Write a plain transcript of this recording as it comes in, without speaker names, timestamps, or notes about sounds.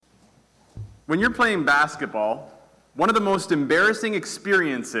When you're playing basketball, one of the most embarrassing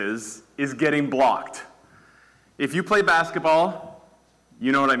experiences is getting blocked. If you play basketball,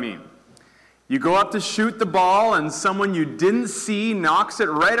 you know what I mean. You go up to shoot the ball and someone you didn't see knocks it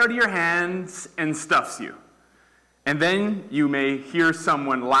right out of your hands and stuffs you. And then you may hear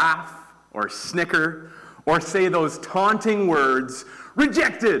someone laugh or snicker or say those taunting words,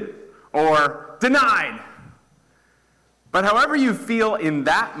 rejected or denied. But however you feel in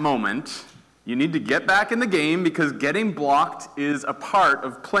that moment, you need to get back in the game because getting blocked is a part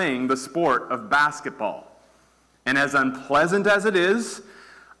of playing the sport of basketball. And as unpleasant as it is,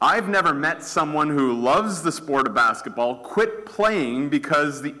 I've never met someone who loves the sport of basketball quit playing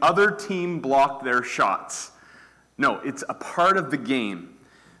because the other team blocked their shots. No, it's a part of the game.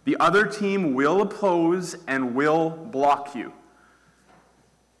 The other team will oppose and will block you.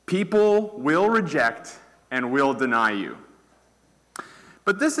 People will reject and will deny you.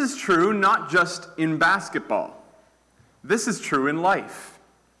 But this is true not just in basketball. This is true in life.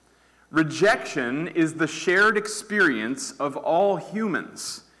 Rejection is the shared experience of all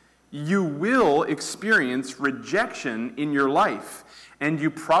humans. You will experience rejection in your life, and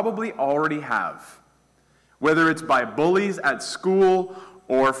you probably already have. Whether it's by bullies at school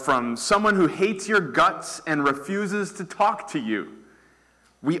or from someone who hates your guts and refuses to talk to you.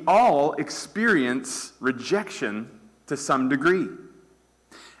 We all experience rejection to some degree.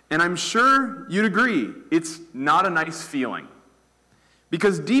 And I'm sure you'd agree, it's not a nice feeling.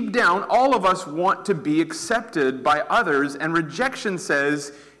 Because deep down, all of us want to be accepted by others, and rejection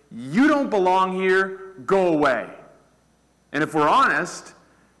says, you don't belong here, go away. And if we're honest,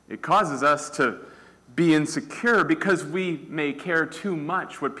 it causes us to be insecure because we may care too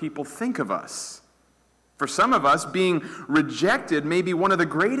much what people think of us. For some of us, being rejected may be one of the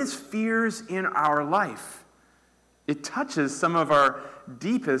greatest fears in our life. It touches some of our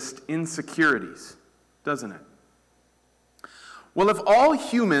deepest insecurities, doesn't it? Well, if all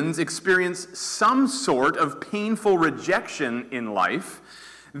humans experience some sort of painful rejection in life,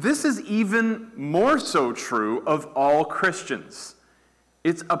 this is even more so true of all Christians.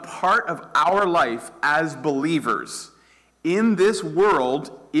 It's a part of our life as believers. In this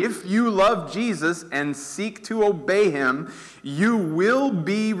world, if you love Jesus and seek to obey him, you will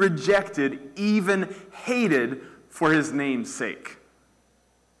be rejected, even hated for his name's sake.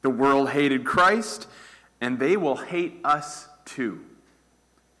 The world hated Christ, and they will hate us too.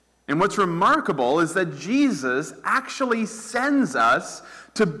 And what's remarkable is that Jesus actually sends us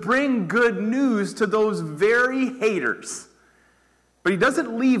to bring good news to those very haters. But he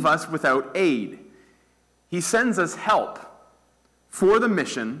doesn't leave us without aid. He sends us help for the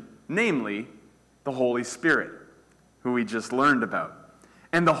mission, namely the Holy Spirit, who we just learned about.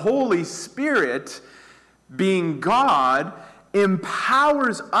 And the Holy Spirit, being God,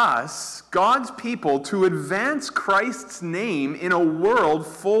 empowers us, God's people, to advance Christ's name in a world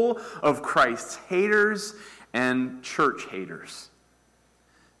full of Christ's haters and church haters.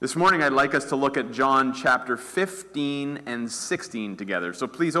 This morning, I'd like us to look at John chapter 15 and 16 together. So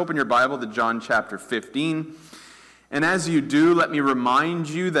please open your Bible to John chapter 15. And as you do, let me remind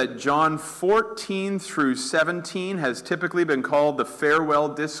you that John 14 through 17 has typically been called the farewell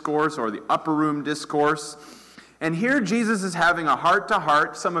discourse or the upper room discourse. And here Jesus is having a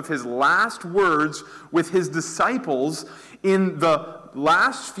heart-to-heart, some of his last words with his disciples in the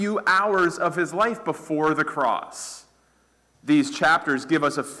last few hours of his life before the cross. These chapters give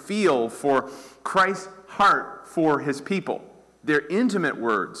us a feel for Christ's heart for his people. They're intimate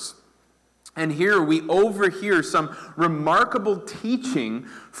words. And here we overhear some remarkable teaching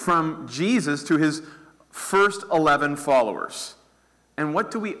from Jesus to his first 11 followers. And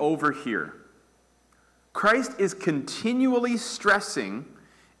what do we overhear? Christ is continually stressing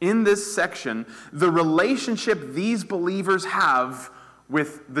in this section the relationship these believers have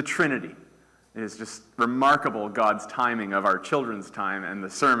with the Trinity. It is just remarkable, God's timing of our children's time and the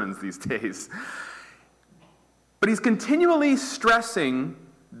sermons these days. But he's continually stressing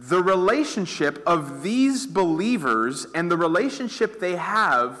the relationship of these believers and the relationship they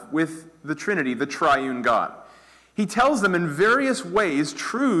have with the Trinity, the triune God. He tells them in various ways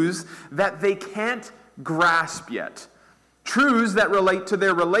truths that they can't grasp yet. Truths that relate to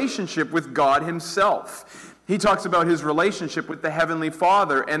their relationship with God himself. He talks about his relationship with the Heavenly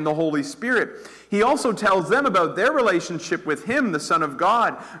Father and the Holy Spirit. He also tells them about their relationship with him, the Son of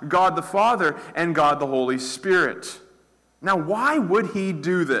God, God the Father, and God the Holy Spirit. Now, why would he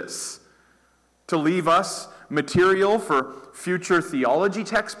do this? To leave us material for future theology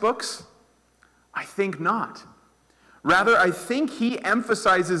textbooks? I think not. Rather, I think he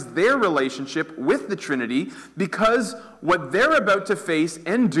emphasizes their relationship with the Trinity because what they're about to face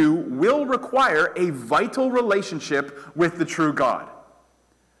and do will require a vital relationship with the true God.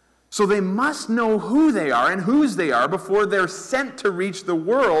 So they must know who they are and whose they are before they're sent to reach the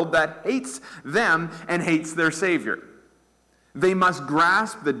world that hates them and hates their Savior. They must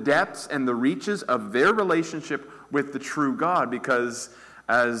grasp the depths and the reaches of their relationship with the true God because,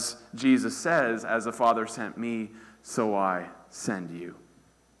 as Jesus says, as the Father sent me, so I send you.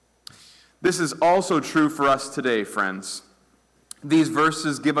 This is also true for us today, friends. These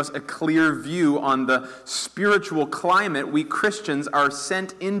verses give us a clear view on the spiritual climate we Christians are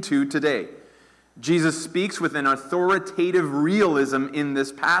sent into today. Jesus speaks with an authoritative realism in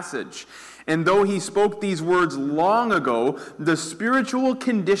this passage. And though he spoke these words long ago, the spiritual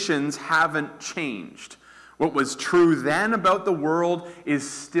conditions haven't changed. What was true then about the world is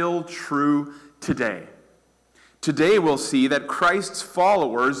still true today. Today we'll see that Christ's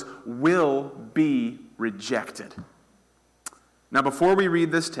followers will be rejected. Now, before we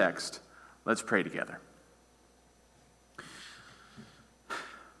read this text, let's pray together.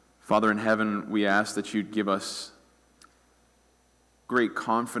 Father in heaven, we ask that you'd give us great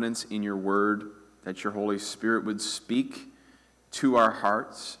confidence in your word, that your Holy Spirit would speak to our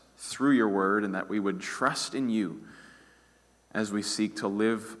hearts through your word, and that we would trust in you as we seek to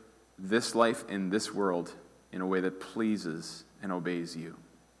live this life in this world in a way that pleases and obeys you.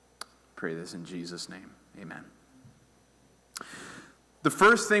 Pray this in Jesus' name. Amen. The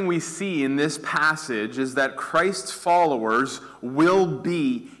first thing we see in this passage is that Christ's followers will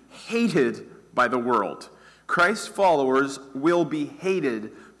be hated by the world. Christ's followers will be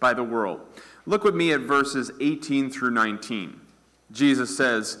hated by the world. Look with me at verses 18 through 19. Jesus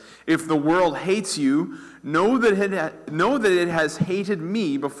says, "If the world hates you, know that it has hated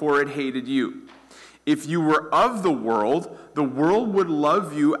me before it hated you. If you were of the world would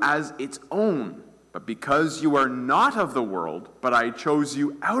love you as its own. But because you are not of the world, but I chose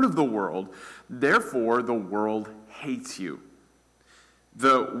you out of the world, therefore the world hates you."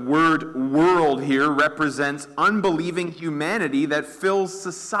 The word world here represents unbelieving humanity that fills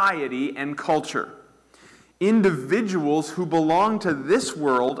society and culture. Individuals who belong to this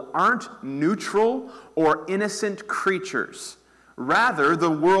world aren't neutral or innocent creatures. Rather,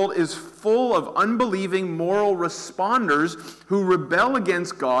 the world is full of unbelieving moral responders who rebel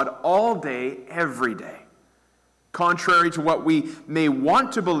against God all day, every day. Contrary to what we may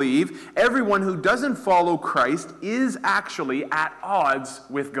want to believe, everyone who doesn't follow Christ is actually at odds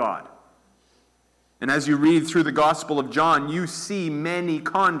with God. And as you read through the Gospel of John, you see many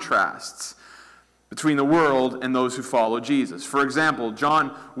contrasts between the world and those who follow Jesus. For example,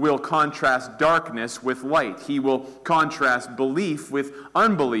 John will contrast darkness with light. He will contrast belief with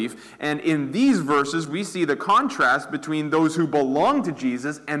unbelief. And in these verses, we see the contrast between those who belong to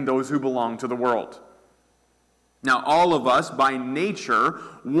Jesus and those who belong to the world. Now, all of us, by nature,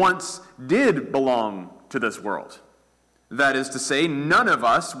 once did belong to this world. That is to say, none of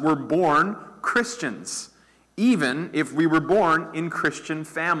us were born Christians, even if we were born in Christian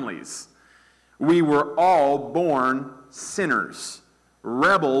families. We were all born sinners,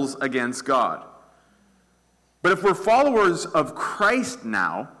 rebels against God. But if we're followers of Christ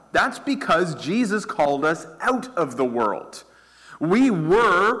now, that's because Jesus called us out of the world. We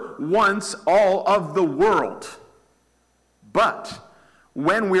were once all of the world. But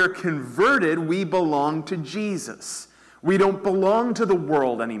when we're converted, we belong to Jesus. We don't belong to the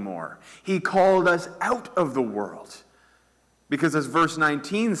world anymore. He called us out of the world. Because as verse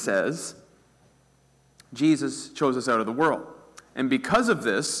 19 says, Jesus chose us out of the world. And because of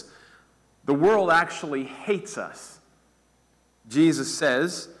this, the world actually hates us. Jesus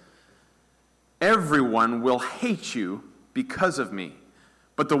says, "Everyone will hate you because of me,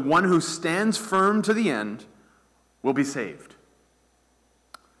 but the one who stands firm to the end will be saved."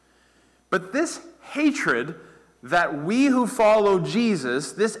 But this hatred that we who follow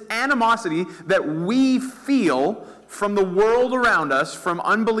Jesus, this animosity that we feel from the world around us, from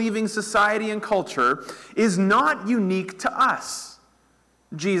unbelieving society and culture, is not unique to us.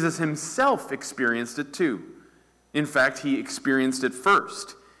 Jesus himself experienced it too. In fact, he experienced it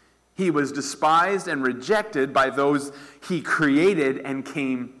first. He was despised and rejected by those he created and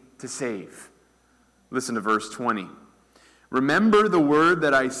came to save. Listen to verse 20. "Remember the word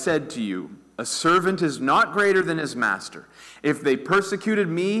that I said to you, a servant is not greater than his master. If they persecuted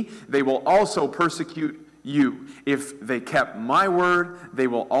me, they will also persecute you. If they kept my word, they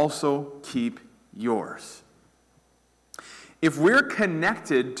will also keep yours." If we're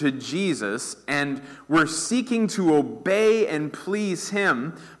connected to Jesus and we're seeking to obey and please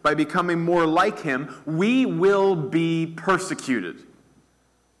him by becoming more like him, we will be persecuted.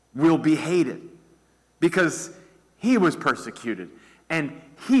 We'll be hated because he was persecuted and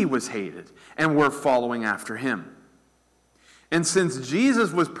he was hated, and we're following after him. And since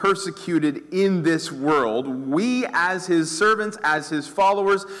Jesus was persecuted in this world, we as his servants, as his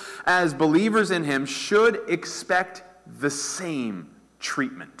followers, as believers in him, should expect the same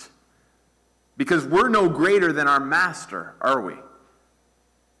treatment. Because we're no greater than our master, are we?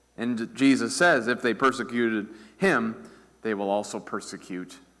 And Jesus says if they persecuted him, they will also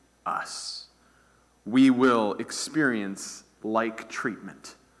persecute us. We will experience like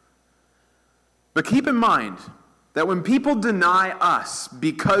treatment. But keep in mind that when people deny us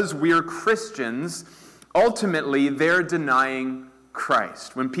because we're Christians, ultimately they're denying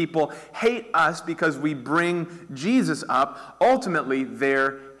Christ. When people hate us because we bring Jesus up, ultimately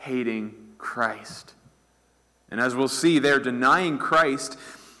they're hating Christ. And as we'll see, they're denying Christ.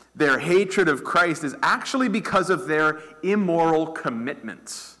 Their hatred of Christ is actually because of their immoral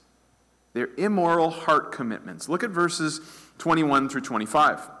commitments. Their immoral heart commitments. Look at verses 21 through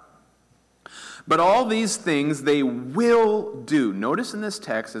 25. But all these things they will do. Notice in this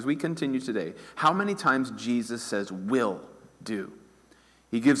text, as we continue today, how many times Jesus says will do.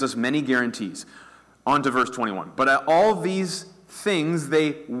 He gives us many guarantees. On to verse 21. But all these things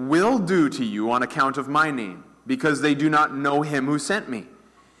they will do to you on account of my name, because they do not know him who sent me.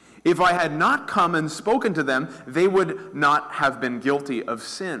 If I had not come and spoken to them, they would not have been guilty of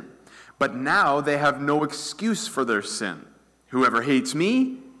sin. But now they have no excuse for their sin. Whoever hates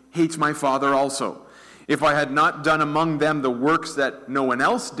me hates my Father also. If I had not done among them the works that no one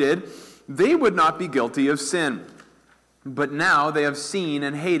else did, they would not be guilty of sin. But now they have seen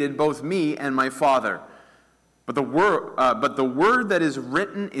and hated both me and my Father. But the word that is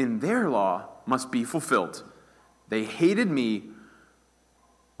written in their law must be fulfilled. They hated me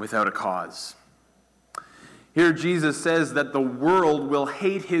without a cause. Here Jesus says that the world will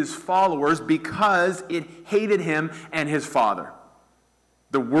hate his followers because it hated him and his Father.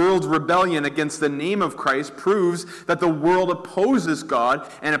 The world's rebellion against the name of Christ proves that the world opposes God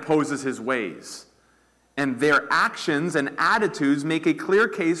and opposes his ways. And their actions and attitudes make a clear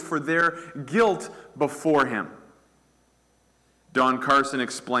case for their guilt before him. Don Carson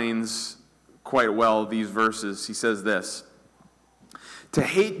explains quite well these verses. He says this: to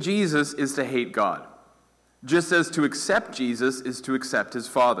hate Jesus is to hate God, just as to accept Jesus is to accept his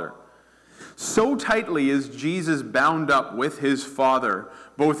Father. So tightly is Jesus bound up with his Father,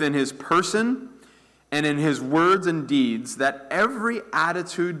 both in his person and in his words and deeds, that every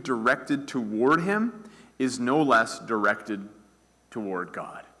attitude directed toward him is no less directed toward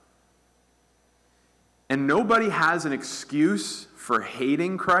God. And nobody has an excuse for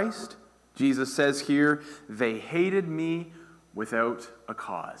hating Christ. Jesus says here, they hated me without a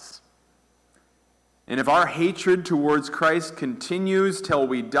cause. And if our hatred towards Christ continues till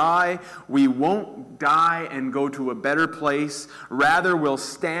we die, we won't die and go to a better place. Rather, we'll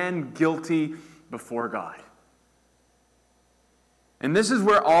stand guilty before God. And this is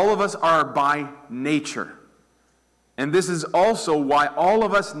where all of us are by nature. And this is also why all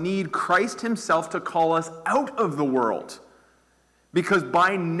of us need Christ himself to call us out of the world. Because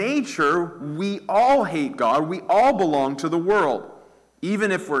by nature, we all hate God. We all belong to the world.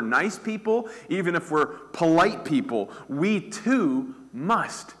 Even if we're nice people, even if we're polite people, we too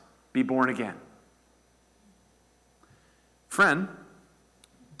must be born again. Friend,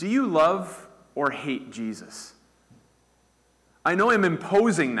 do you love or hate Jesus? I know I'm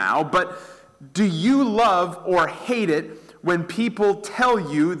imposing now, but do you love or hate it when people tell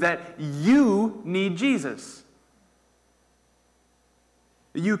you that you need Jesus?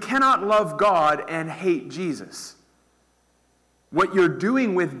 You cannot love God and hate Jesus. What you're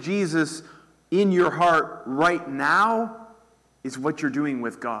doing with Jesus in your heart right now is what you're doing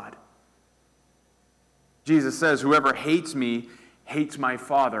with God. Jesus says, whoever hates me hates my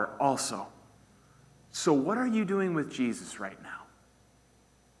Father also. So what are you doing with Jesus right now?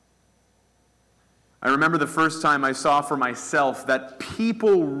 I remember the first time I saw for myself that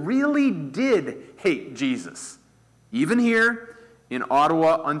people really did hate Jesus. Even here in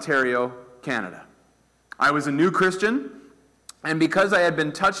Ottawa, Ontario, Canada. I was a new Christian. And because I had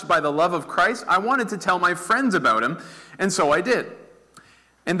been touched by the love of Christ, I wanted to tell my friends about him, and so I did.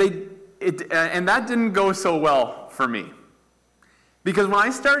 And that didn't go so well for me. Because when I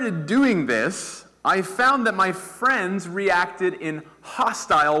started doing this, I found that my friends reacted in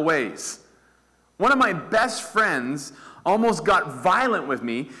hostile ways. One of my best friends almost got violent with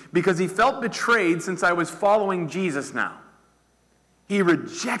me because he felt betrayed since I was following Jesus now. He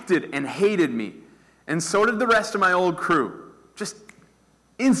rejected and hated me. And so did the rest of my old crew. Just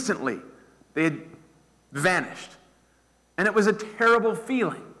instantly, they had vanished. And it was a terrible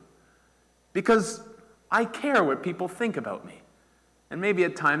feeling because I care what people think about me. And maybe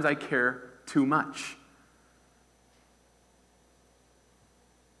at times I care too much.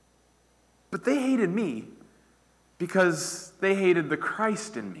 But they hated me because they hated the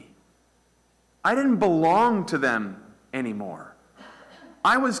Christ in me. I didn't belong to them anymore.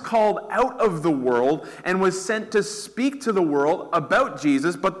 I was called out of the world and was sent to speak to the world about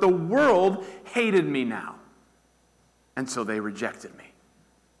Jesus, but the world hated me now. And so they rejected me.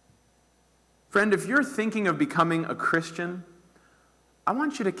 Friend, if you're thinking of becoming a Christian, I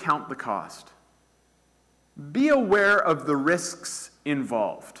want you to count the cost. Be aware of the risks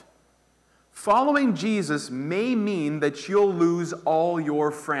involved. Following Jesus may mean that you'll lose all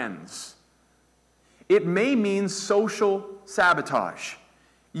your friends. It may mean social sabotage.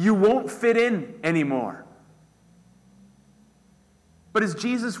 You won't fit in anymore. But is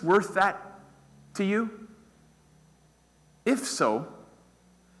Jesus worth that to you? If so,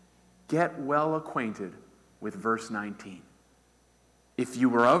 get well acquainted with verse 19. If you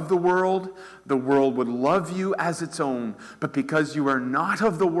were of the world would love you as its own. But because you are not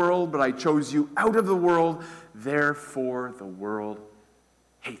of the world, but I chose you out of the world, therefore the world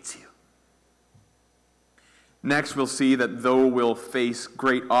hates you. Next, we'll see that though we'll face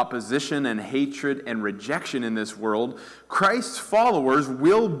great opposition and hatred and rejection in this world, Christ's followers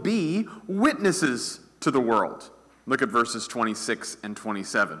will be witnesses to the world. Look at verses 26 and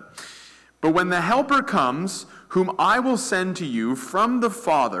 27. But when the Helper comes, whom I will send to you from the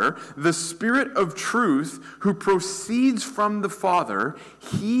Father, the Spirit of truth, who proceeds from the Father,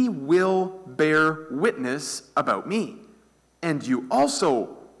 he will bear witness about me. And you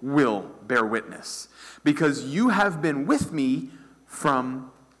also will bear witness, because you have been with me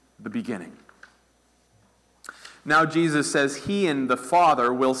from the beginning. Now Jesus says he and the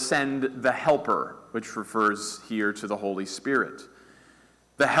Father will send the Helper, which refers here to the Holy Spirit.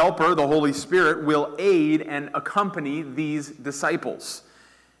 The Helper, the Holy Spirit, will aid and accompany these disciples.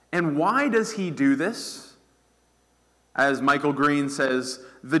 And why does he do this? As Michael Green says,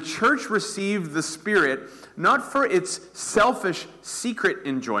 the church received the Spirit not for its selfish, secret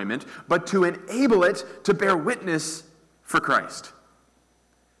enjoyment, but to enable it to bear witness for Christ.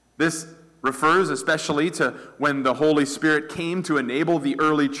 This refers especially to when the Holy Spirit came to enable the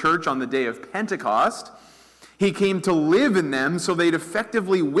early church on the day of Pentecost. He came to live in them so they'd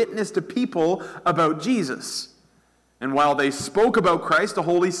effectively witness to people about Jesus. And while they spoke about Christ, the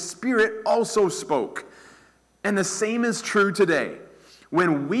Holy Spirit also spoke. And the same is true today.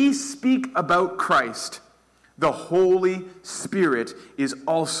 When we speak about Christ, the Holy Spirit is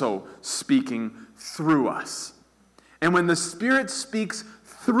also speaking through us. And when the Spirit speaks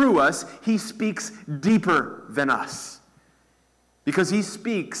through us, he speaks deeper than us. Because he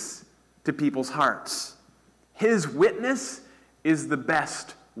speaks to people's hearts. His witness is the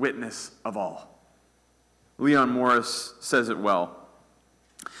best witness of all. Leon Morris says it well.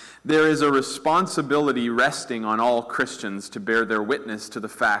 There is a responsibility resting on all Christians to bear their witness to the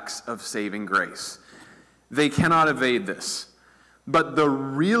facts of saving grace. They cannot evade this. But the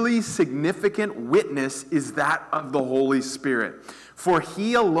really significant witness is that of the Holy Spirit. For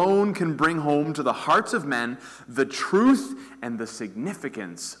he alone can bring home to the hearts of men the truth and the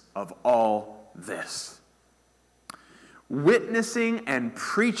significance of all this. Witnessing and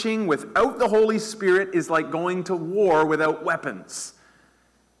preaching without the Holy Spirit is like going to war without weapons.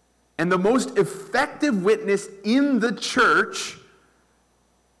 And the most effective witness in the church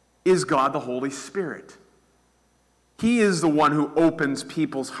is God the Holy Spirit. He is the one who opens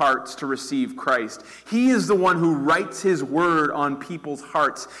people's hearts to receive Christ. He is the one who writes his word on people's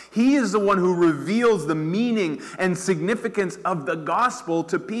hearts. He is the one who reveals the meaning and significance of the gospel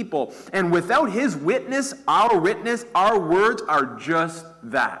to people. And without his witness, our words are just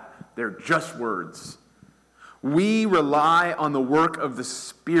that. They're just words. We rely on the work of the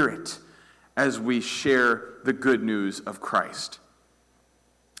Spirit as we share the good news of Christ.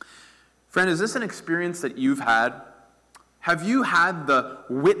 Friend, is this an experience that you've had? Have you had the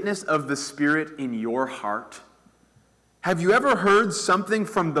witness of the Spirit in your heart? Have you ever heard something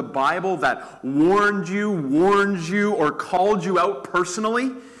from the Bible that warned you, or called you out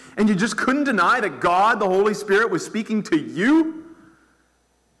personally, and you just couldn't deny that God, the Holy Spirit, was speaking to you?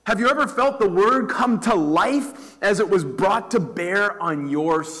 Have you ever felt the Word come to life as it was brought to bear on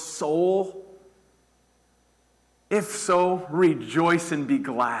your soul? If so, rejoice and be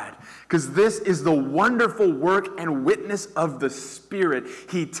glad, because this is the wonderful work and witness of the Spirit.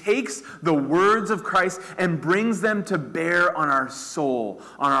 He takes the words of Christ and brings them to bear on our soul,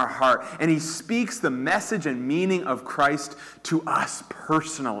 on our heart, and he speaks the message and meaning of Christ to us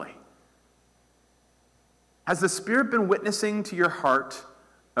personally. Has the Spirit been witnessing to your heart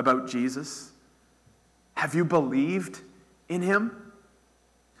about Jesus? Have you believed in him?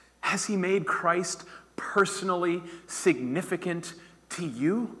 Has he made Christ personally significant to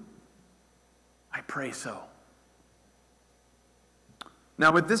you? I pray so.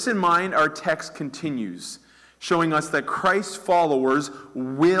 Now, with this in mind, our text continues, showing us that Christ's followers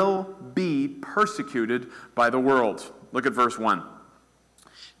will be persecuted by the world. Look at verse 1.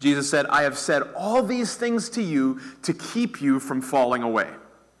 Jesus said, I have said all these things to you to keep you from falling away.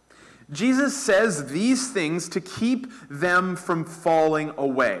 Jesus says these things to keep them from falling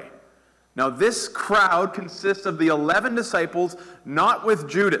away. Now, this crowd consists of the 11 disciples, not with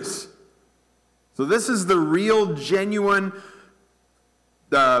Judas. So this is the real, genuine,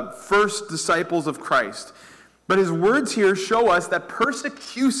 first disciples of Christ. But his words here show us that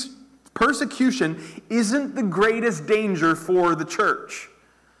persecution isn't the greatest danger for the church.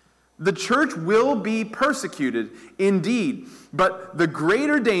 The church will be persecuted, indeed. But the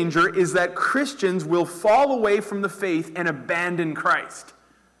greater danger is that Christians will fall away from the faith and abandon Christ.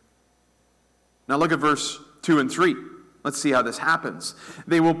 Now look at verse 2 and 3. Let's see how this happens.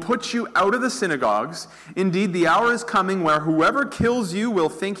 They will put you out of the synagogues. Indeed, the hour is coming where whoever kills you will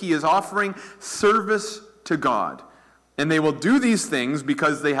think he is offering service to God. And they will do these things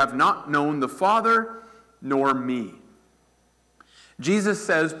because they have not known the Father nor me. Jesus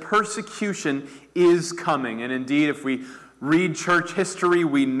says persecution is coming. And indeed, if we read church history,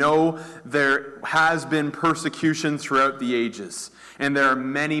 we know there has been persecution throughout the ages. And there are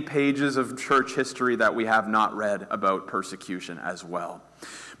many pages of church history that we have not read about persecution as well.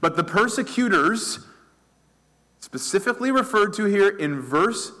 But the persecutors, specifically referred to here in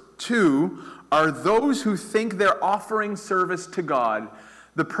verse 2, are those who think they're offering service to God.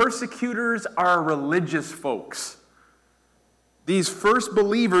 The persecutors are religious folks. These first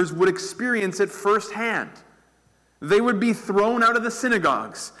believers would experience it firsthand. They would be thrown out of the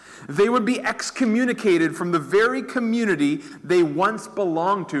synagogues. They would be excommunicated from the very community they once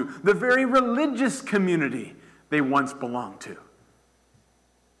belonged to, the very religious community they once belonged to.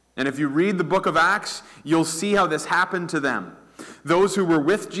 And if you read the book of Acts, you'll see how this happened to them. Those who were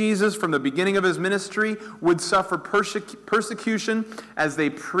with Jesus from the beginning of his ministry would suffer persecution as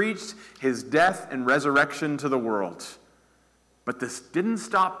they preached his death and resurrection to the world. But this didn't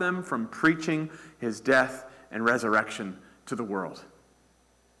stop them from preaching his death and resurrection to the world.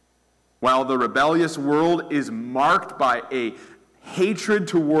 While the rebellious world is marked by a hatred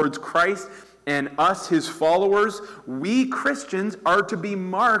towards Christ and us, his followers, we Christians are to be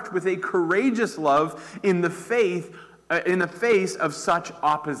marked with a courageous love in the face of such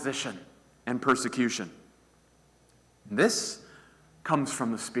opposition and persecution. This comes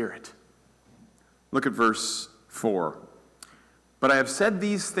from the Spirit. Look at verse 4. But I have said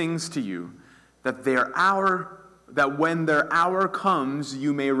these things to you, that when their hour comes,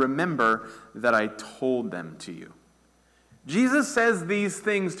 you may remember that I told them to you. Jesus says these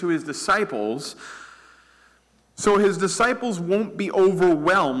things to his disciples, so his disciples won't be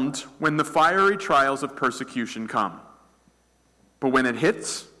overwhelmed when the fiery trials of persecution come. But when it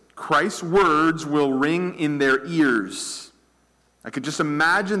hits, Christ's words will ring in their ears. I could just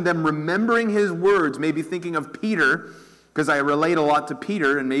imagine them remembering his words, maybe thinking of Peter, because I relate a lot to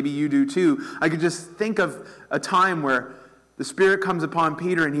Peter, and maybe you do too. I could just think of a time where the Spirit comes upon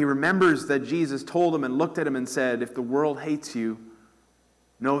Peter and he remembers that Jesus told him and looked at him and said, if the world hates you,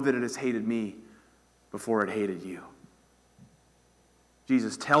 know that it has hated me before it hated you.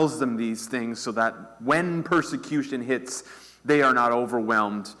 Jesus tells them these things so that when persecution hits, they are not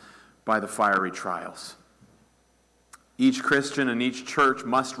overwhelmed by the fiery trials. Each Christian and each church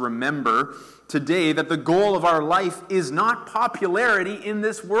must remember today that the goal of our life is not popularity in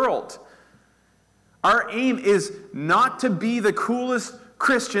this world. Our aim is not to be the coolest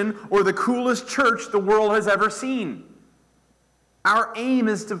Christian or the coolest church the world has ever seen. Our aim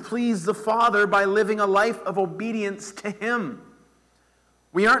is to please the Father by living a life of obedience to him.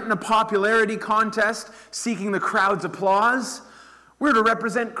 We aren't in a popularity contest seeking the crowd's applause. We're to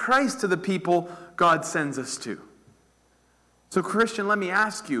represent Christ to the people God sends us to. So, Christian, let me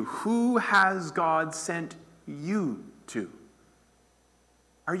ask you, who has God sent you to?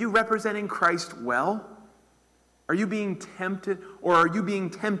 Are you representing Christ well? Are you being tempted, or are you being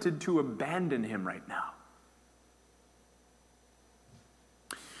tempted to abandon him right now?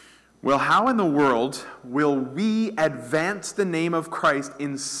 Well, how in the world will we advance the name of Christ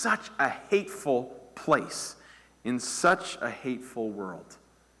in such a hateful place, in such a hateful world?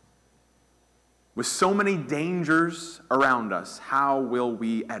 With so many dangers around us, how will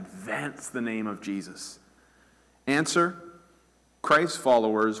we advance the name of Jesus? Answer: Christ's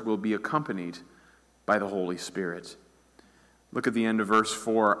followers will be accompanied by the Holy Spirit. Look at the end of verse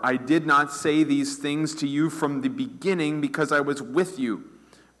 4. I did not say these things to you from the beginning because I was with you.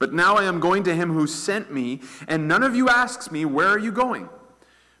 But now I am going to him who sent me, and none of you asks me, where are you going?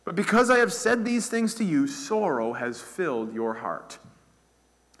 But because I have said these things to you, sorrow has filled your heart.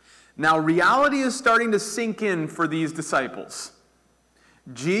 Now reality is starting to sink in for these disciples.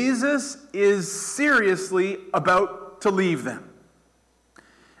 Jesus is seriously about to leave them.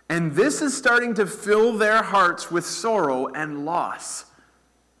 And this is starting to fill their hearts with sorrow and loss.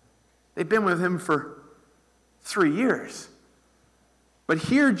 They've been with him for 3 years. But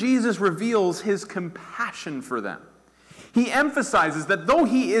here Jesus reveals his compassion for them. He emphasizes that though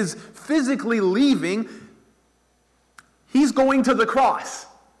he is physically leaving, he's going to the cross.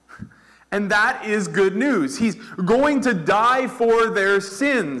 And that is good news. He's going to die for their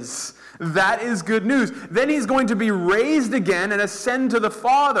sins. That is good news. Then he's going to be raised again and ascend to the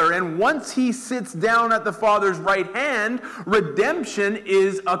Father. And once he sits down at the Father's right hand, redemption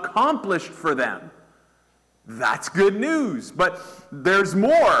is accomplished for them. That's good news. But there's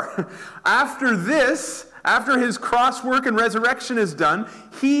more. After this, after his cross work and resurrection is done,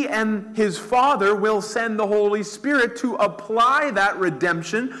 he and his Father will send the Holy Spirit to apply that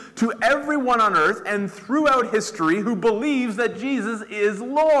redemption to everyone on earth and throughout history who believes that Jesus is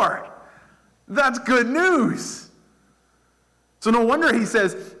Lord. That's good news. So no wonder he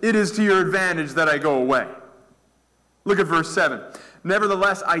says, it is to your advantage that I go away. Look at verse 7.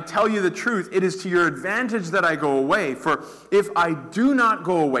 Nevertheless, I tell you the truth, it is to your advantage that I go away. For if I do not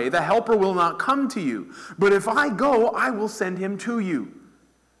go away, the Helper will not come to you. But if I go, I will send him to you.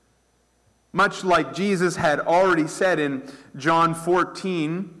 Much like Jesus had already said in John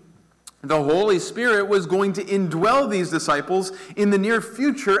 14, the Holy Spirit was going to indwell these disciples in the near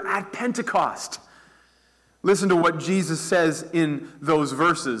future at Pentecost. Listen to what Jesus says in those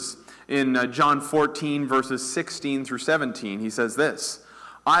verses. In John 14, verses 16 through 17, he says this: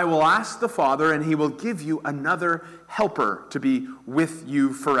 I will ask the Father, and he will give you another helper to be with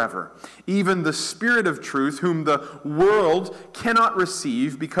you forever, even the Spirit of truth, whom the world cannot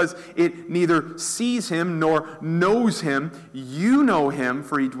receive, because it neither sees him nor knows him. You know him,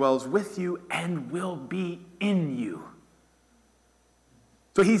 for he dwells with you and will be in you.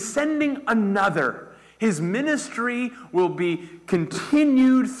 So he's sending another. His ministry will be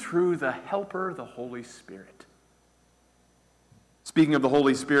continued through the Helper, the Holy Spirit. Speaking of the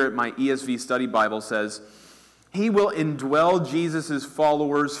Holy Spirit, my ESV Study Bible says, he will indwell Jesus'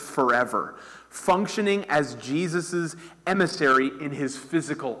 followers forever, functioning as Jesus' emissary in his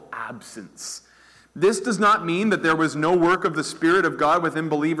physical absence. This does not mean that there was no work of the Spirit of God within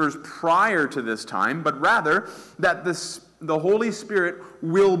believers prior to this time, but rather that the Holy Spirit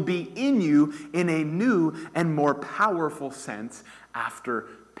will be in you in a new and more powerful sense after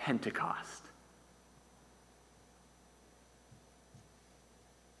Pentecost.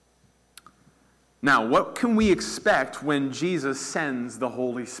 Now, what can we expect when Jesus sends the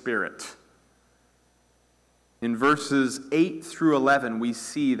Holy Spirit? In verses 8 through 11, we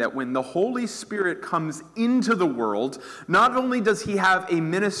see that when the Holy Spirit comes into the world, not only does he have a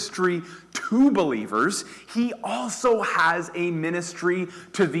ministry to believers, he also has a ministry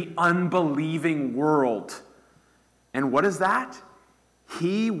to the unbelieving world. And what is that?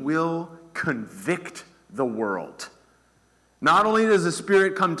 He will convict the world. Not only does the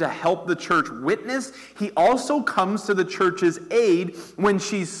Spirit come to help the church witness, he also comes to the church's aid when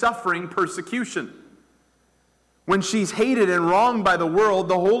she's suffering persecution. When she's hated and wronged by the world,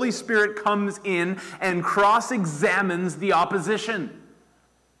 the Holy Spirit comes in and cross-examines the opposition.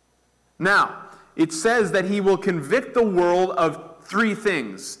 Now, it says that he will convict the world of 3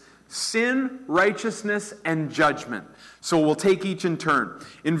 things: sin, righteousness, and judgment. So we'll take each in turn.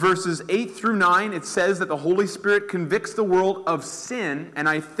 In verses 8 through 9, it says that the Holy Spirit convicts the world of sin, and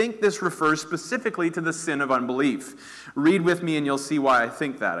I think this refers specifically to the sin of unbelief. Read with me and you'll see why I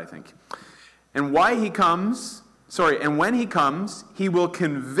think that, And when he comes, he will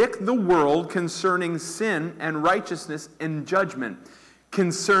convict the world concerning sin and righteousness and judgment.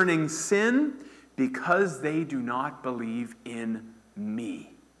 Concerning sin, because they do not believe in me.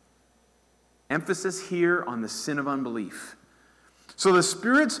 Emphasis here on the sin of unbelief. So the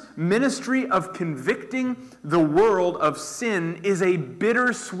Spirit's ministry of convicting the world of sin is a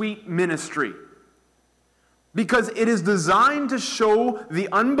bittersweet ministry. because it is designed to show the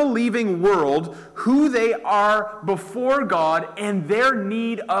unbelieving world who they are before God and their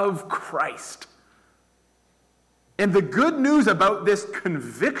need of Christ. And the good news about this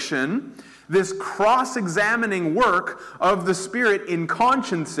conviction, this cross-examining work of the Spirit in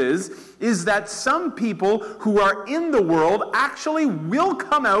consciences, is that some people who are in the world actually will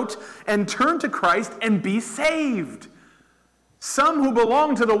come out and turn to Christ and be saved. Some who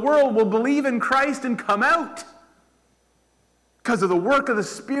belong to the world will believe in Christ and come out because of the work of the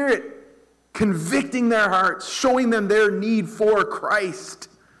Spirit convicting their hearts, showing them their need for Christ.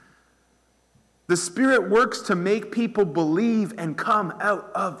 The Spirit works to make people believe and come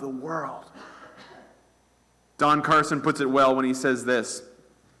out of the world. Don Carson puts it well when he says this: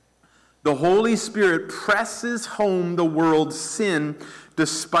 the Holy Spirit presses home the world's sin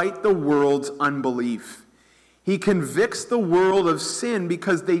despite the world's unbelief. He convicts the world of sin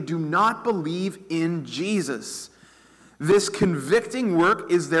because they do not believe in Jesus. This convicting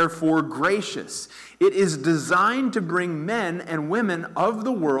work is therefore gracious. It is designed to bring men and women of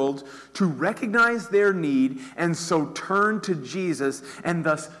the world to recognize their need and so turn to Jesus and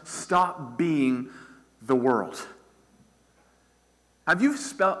thus stop being the world. Have you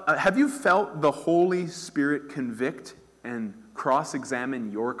felt the Holy Spirit convict and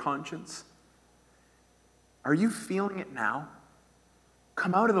cross-examine your conscience? Are you feeling it now?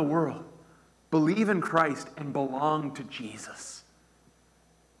 Come out of the world, believe in Christ, and belong to Jesus.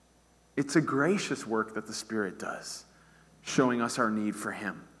 It's a gracious work that the Spirit does, showing us our need for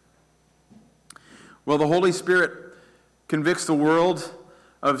Him. Well, the Holy Spirit convicts the world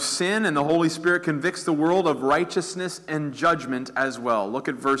of sin, and the Holy Spirit convicts the world of righteousness and judgment as well. Look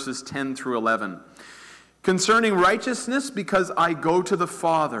at verses 10 through 11. Concerning righteousness, because I go to the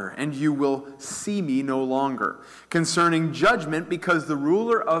Father, and you will see me no longer. Concerning judgment, because the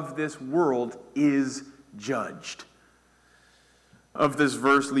ruler of this world is judged. Of this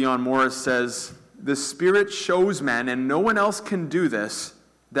verse, Leon Morris says, the Spirit shows men, and no one else can do this,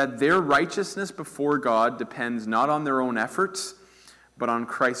 that their righteousness before God depends not on their own efforts, but on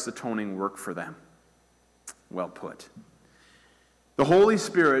Christ's atoning work for them. Well put. The Holy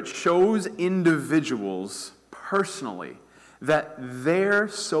Spirit shows individuals personally that their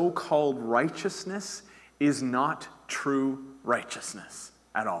so-called righteousness is not true righteousness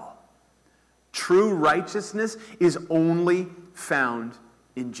at all. True righteousness is only found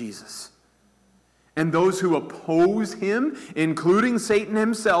in Jesus. And those who oppose Him, including Satan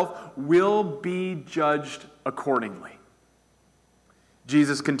himself, will be judged accordingly.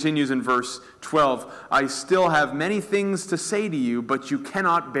 Jesus continues in verse 12, I still have many things to say to you, but you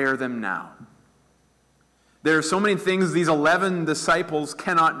cannot bear them now. There are so many things these 11 disciples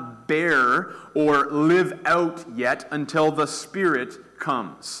cannot bear or live out yet until the Spirit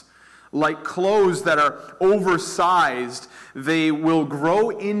comes. Like clothes that are oversized, they will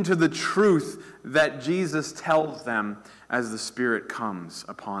grow into the truth that Jesus tells them as the Spirit comes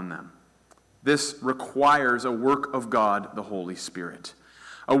upon them. This requires a work of God, the Holy Spirit.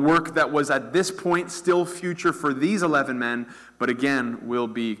 A work that was at this point still future for these 11 men, but again will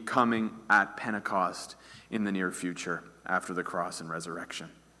be coming at Pentecost in the near future after the cross and resurrection.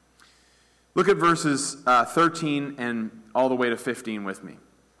 Look at verses 13 and all the way to 15 with me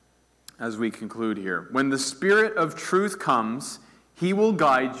as we conclude here. When the Spirit of truth comes, He will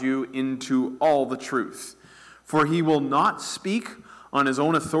guide you into all the truth. For He will not speak on His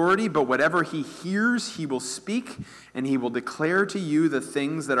own authority, but whatever He hears, He will speak, and He will declare to you the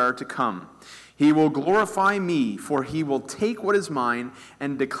things that are to come. He will glorify me, for He will take what is mine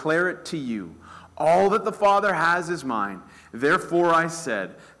and declare it to you. All that the Father has is mine. Therefore I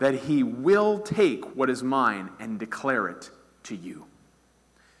said that He will take what is mine and declare it to you.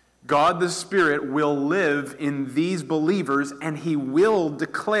 God the Spirit will live in these believers, and He will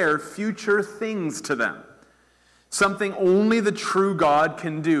declare future things to them. Something only the true God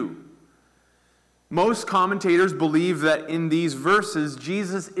can do. Most commentators believe that in these verses,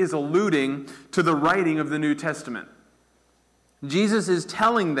 Jesus is alluding to the writing of the New Testament. Jesus is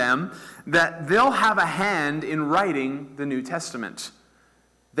telling them that they'll have a hand in writing the New Testament.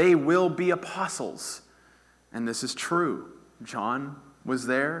 They will be apostles. And this is true. John was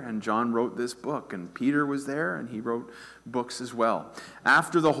there, and John wrote this book, and Peter was there, and he wrote books as well.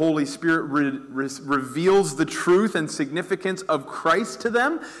 After the Holy Spirit reveals the truth and significance of Christ to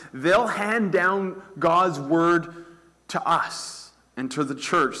them, they'll hand down God's word to us and to the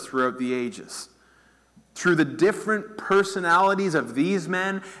church throughout the ages. Through the different personalities of these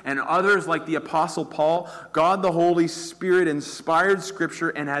men and others like the Apostle Paul, God the Holy Spirit inspired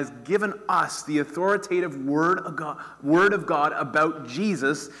Scripture and has given us the authoritative Word of God about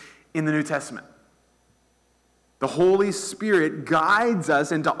Jesus in the New Testament. The Holy Spirit guides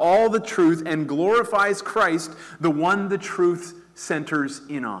us into all the truth and glorifies Christ, the one the truth centers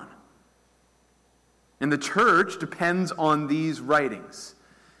in on. And the church depends on these writings,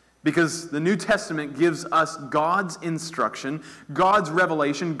 because the New Testament gives us God's instruction, God's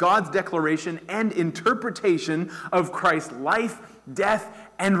revelation, God's declaration, and interpretation of Christ's life, death,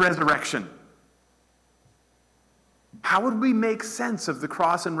 and resurrection. How would we make sense of the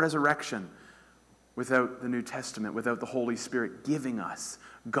cross and resurrection without the New Testament, without the Holy Spirit giving us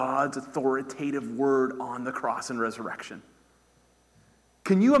God's authoritative word on the cross and resurrection?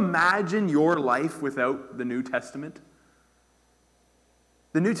 Can you imagine your life without the New Testament?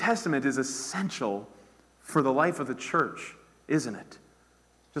 The New Testament is essential for the life of the church, isn't it?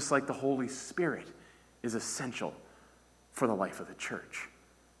 Just like the Holy Spirit is essential for the life of the church.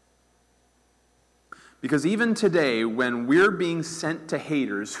 Because even today, when we're being sent to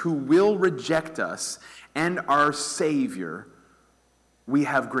haters who will reject us and our Savior, we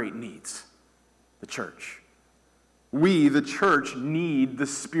have great needs. The church. We, the church, need the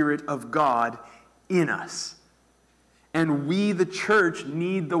Spirit of God in us. And we, the church,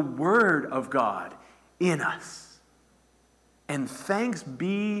 need the Word of God in us. And thanks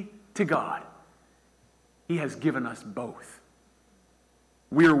be to God, He has given us both.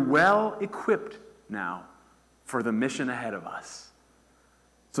 We're well equipped now for the mission ahead of us.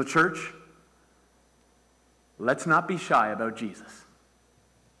 So, church, let's not be shy about Jesus.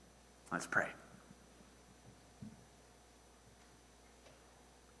 Let's pray.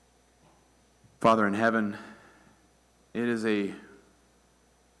 Father in heaven, it is a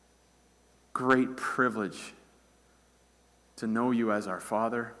great privilege to know you as our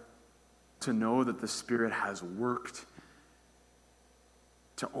Father, to know that the Spirit has worked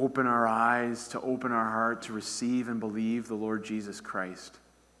to open our eyes, to open our heart, to receive and believe the Lord Jesus Christ.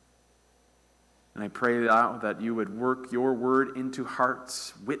 And I pray that you would work your word into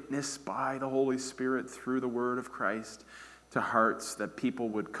hearts, witnessed by the Holy Spirit through the word of Christ, to hearts that people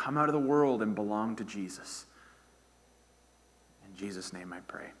would come out of the world and belong to Jesus. In Jesus' name I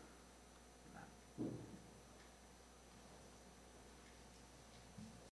pray. Amen.